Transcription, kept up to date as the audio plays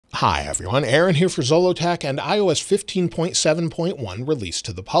Hi everyone, Aaron here for Zollotech, and iOS 15.7.1 released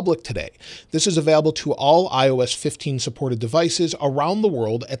to the public today. This is available to all iOS 15 supported devices around the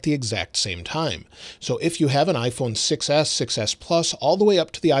world at the exact same time. So if you have an iPhone 6s, 6s Plus, all the way up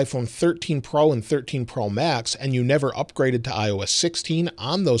to the iPhone 13 Pro and 13 Pro Max, and you never upgraded to iOS 16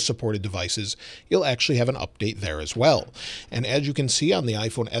 on those supported devices, you'll actually have an update there as well. And as you can see on the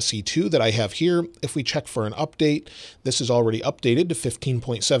iPhone SE2 that I have here, if we check for an update, this is already updated to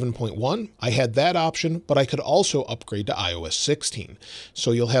 15.7.1. I had that option, but I could also upgrade to iOS 16.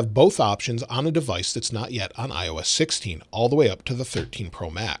 So you'll have both options on a device that's not yet on iOS 16, all the way up to the 13 Pro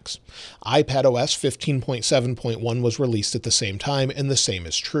Max. iPadOS 15.7.1 was released at the same time, and the same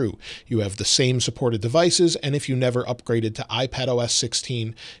is true. You have the same supported devices, and if you never upgraded to iPadOS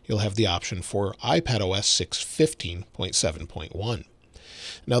 16, you'll have the option for iPadOS 15.7.1.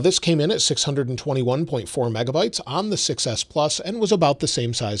 Now this came in at 621.4 megabytes on the 6s Plus and was about the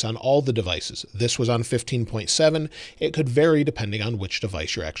same size on all the devices. This was on 15.7. It could vary depending on which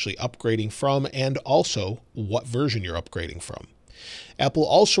device you're actually upgrading from and also what version you're upgrading from. Apple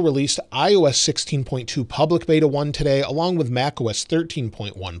also released iOS 16.2 Public Beta 1 today, along with macOS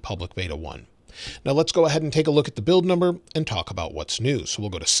 13.1 Public Beta 1. Now let's go ahead and take a look at the build number and talk about what's new. So we'll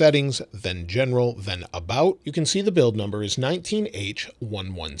go to Settings, then General, then About. You can see the build number is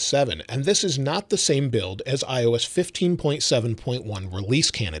 19H117, and this is not the same build as iOS 15.7.1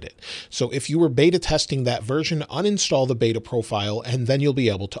 release candidate. So if you were beta testing that version, uninstall the beta profile, and then you'll be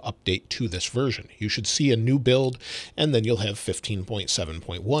able to update to this version. You should see a new build, and then you'll have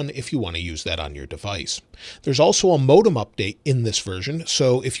 15.7.1 if you want to use that on your device. There's also a modem update in this version,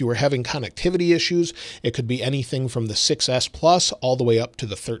 so if you were having connectivity issues, it could be anything from the 6s Plus all the way up to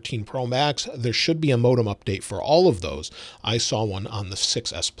the 13 Pro Max. There should be a modem update for all of those. I saw one on the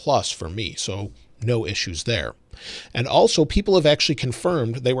 6s Plus for me, so no issues there. And also, people have actually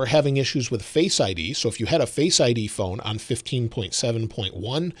confirmed they were having issues with Face ID. So if you had a Face ID phone on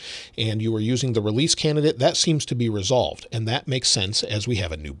 15.7.1 and you were using the release candidate, that seems to be resolved. And that makes sense as we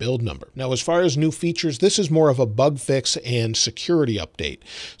have a new build number. Now, as far as new features, this is more of a bug fix and security update.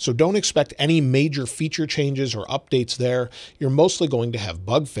 So don't expect any major feature changes or updates there. You're mostly going to have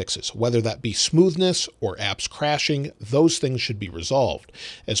bug fixes, whether that be smoothness or apps crashing. Those things should be resolved.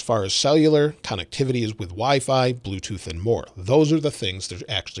 As far as cellular, connectivity is with Wi-Fi, Bluetooth, and more. Those are the things they're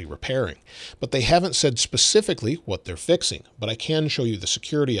actually repairing. But they haven't said specifically what they're fixing, but I can show you the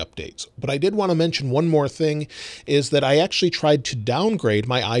security updates. But I did want to mention one more thing, is that I actually tried to downgrade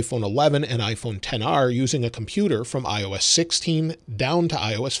my iPhone 11 and iPhone XR using a computer from iOS 16 down to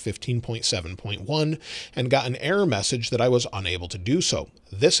iOS 15.7.1 and got an error message that I was unable to do so.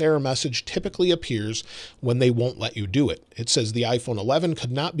 This error message typically appears when they won't let you do it. It says the iPhone 11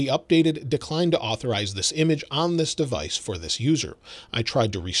 could not be updated, declined to authorize this image on this device for this user. I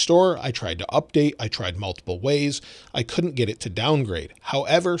tried to restore, I tried to update, I tried multiple ways. I couldn't get it to downgrade.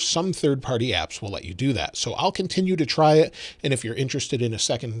 However, some third-party apps will let you do that. So I'll continue to try it, and if you're interested in a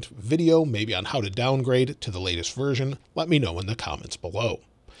second video, maybe on how to downgrade to the latest version, let me know in the comments below.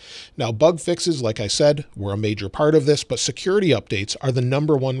 Now, bug fixes, like I said, were a major part of this, but security updates are the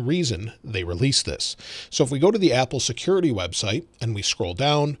 #1 reason they released this. So if we go to the Apple security website and we scroll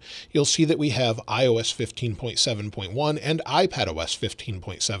down, you'll see that we have iOS 15.7.1 and iPadOS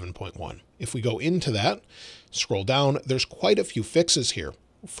 15.7.1. If we go into that, scroll down, there's quite a few fixes here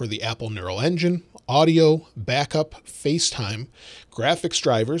for the Apple Neural Engine, audio, backup, FaceTime, graphics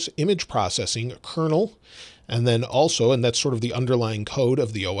drivers, image processing, kernel, and then also, and that's sort of the underlying code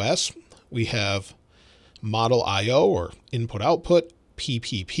of the OS, we have Model I/O or input output,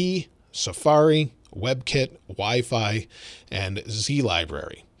 PPP, Safari, WebKit, Wi-Fi, and Z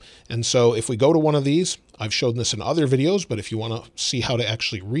library. And so if we go to one of these, I've shown this in other videos, but if you want to see how to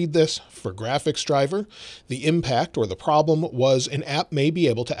actually read this for graphics driver, the impact or the problem was an app may be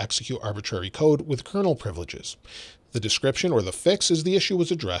able to execute arbitrary code with kernel privileges. The description or the fix is the issue was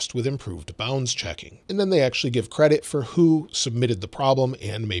addressed with improved bounds checking. And then they actually give credit for who submitted the problem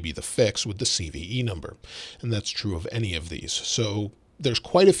and maybe the fix with the CVE number. And that's true of any of these. So there's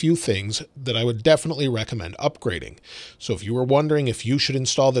quite a few things that I would definitely recommend upgrading. So if you were wondering if you should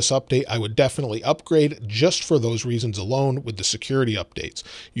install this update, I would definitely upgrade just for those reasons alone with the security updates.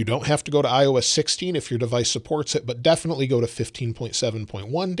 You don't have to go to iOS 16 if your device supports it, but definitely go to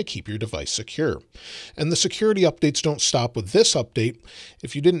 15.7.1 to keep your device secure. And the security updates don't stop with this update.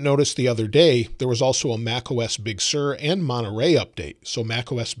 If you didn't notice the other day, there was also a macOS Big Sur and Monterey update. So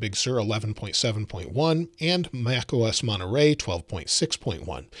macOS Big Sur 11.7.1 and macOS Monterey 12.6.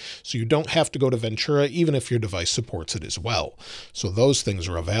 6.1. So you don't have to go to Ventura even if your device supports it as well. So those things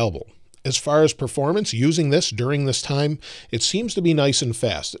are available. As far as performance, using this during this time, it seems to be nice and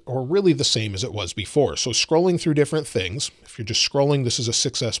fast, or really the same as it was before. So scrolling through different things, if you're just scrolling, this is a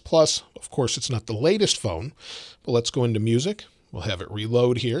 6S Plus. Of course, it's not the latest phone, but let's go into music. We'll have it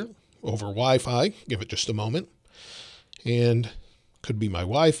reload here over Wi-Fi. Give it just a moment. And could be my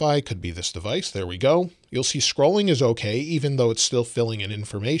Wi-Fi, could be this device. There we go. You'll see scrolling is okay, even though it's still filling in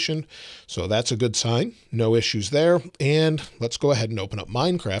information. So that's a good sign. No issues there. And let's go ahead and open up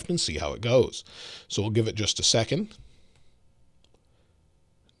Minecraft and see how it goes. So we'll give it just a second.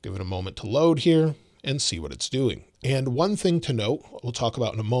 Give it a moment to load here and see what it's doing. And one thing to note, we'll talk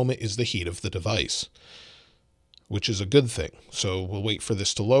about in a moment, is the heat of the device, which is a good thing. So we'll wait for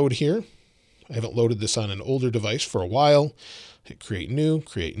this to load here. I haven't loaded this on an older device for a while. Hit create new,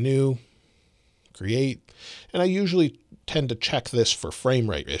 create. And I usually tend to check this for frame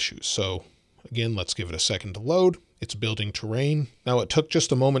rate issues. So again, let's give it a second to load. It's building terrain. Now it took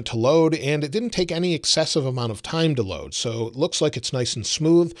just a moment to load and it didn't take any excessive amount of time to load. So it looks like it's nice and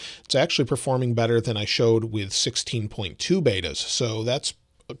smooth. It's actually performing better than I showed with 16.2 betas. So that's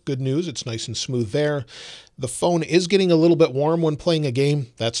good news. It's nice and smooth there. The phone is getting a little bit warm when playing a game.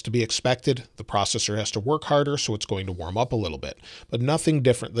 That's to be expected. The processor has to work harder, so it's going to warm up a little bit, but nothing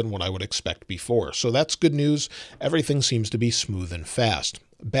different than what I would expect before. So that's good news. Everything seems to be smooth and fast.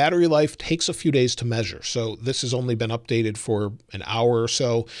 Battery life takes a few days to measure, so this has only been updated for an hour or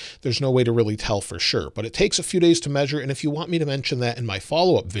so. There's no way to really tell for sure, but it takes a few days to measure, and if you want me to mention that in my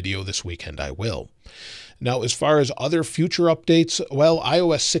follow-up video this weekend, I will. Now, as far as other future updates, well,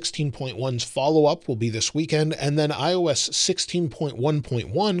 iOS 16.1's follow-up will be this weekend, and then iOS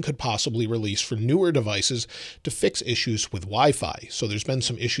 16.1.1 could possibly release for newer devices to fix issues with Wi-Fi. So there's been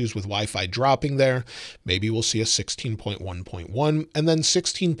some issues with Wi-Fi dropping there. Maybe we'll see a 16.1.1, and then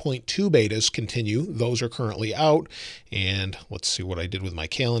 16.2 betas continue. Those are currently out, and let's see what I did with my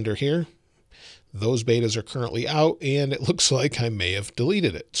calendar here. Those betas are currently out, and it looks like I may have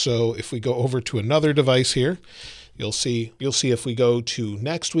deleted it. So if we go over to another device here, you'll see if we go to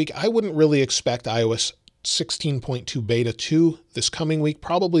next week, I wouldn't really expect iOS 16.2 beta 2 this coming week,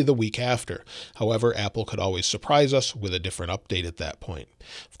 probably the week after. However, Apple could always surprise us with a different update at that point.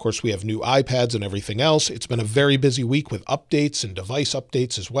 Of course, we have new iPads and everything else. It's been a very busy week with updates and device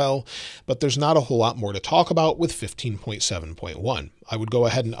updates as well, but there's not a whole lot more to talk about with 15.7.1. I would go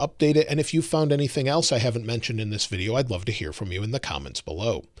ahead and update it, and if you found anything else I haven't mentioned in this video, I'd love to hear from you in the comments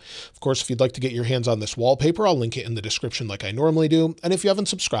below. Of course, if you'd like to get your hands on this wallpaper, I'll link it in the description like I normally do, and if you haven't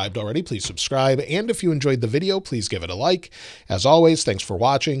subscribed already, please subscribe, and if you enjoyed the video, please give it a like. As always, thanks for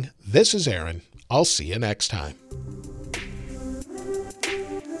watching. This is Aaron. I'll see you next time.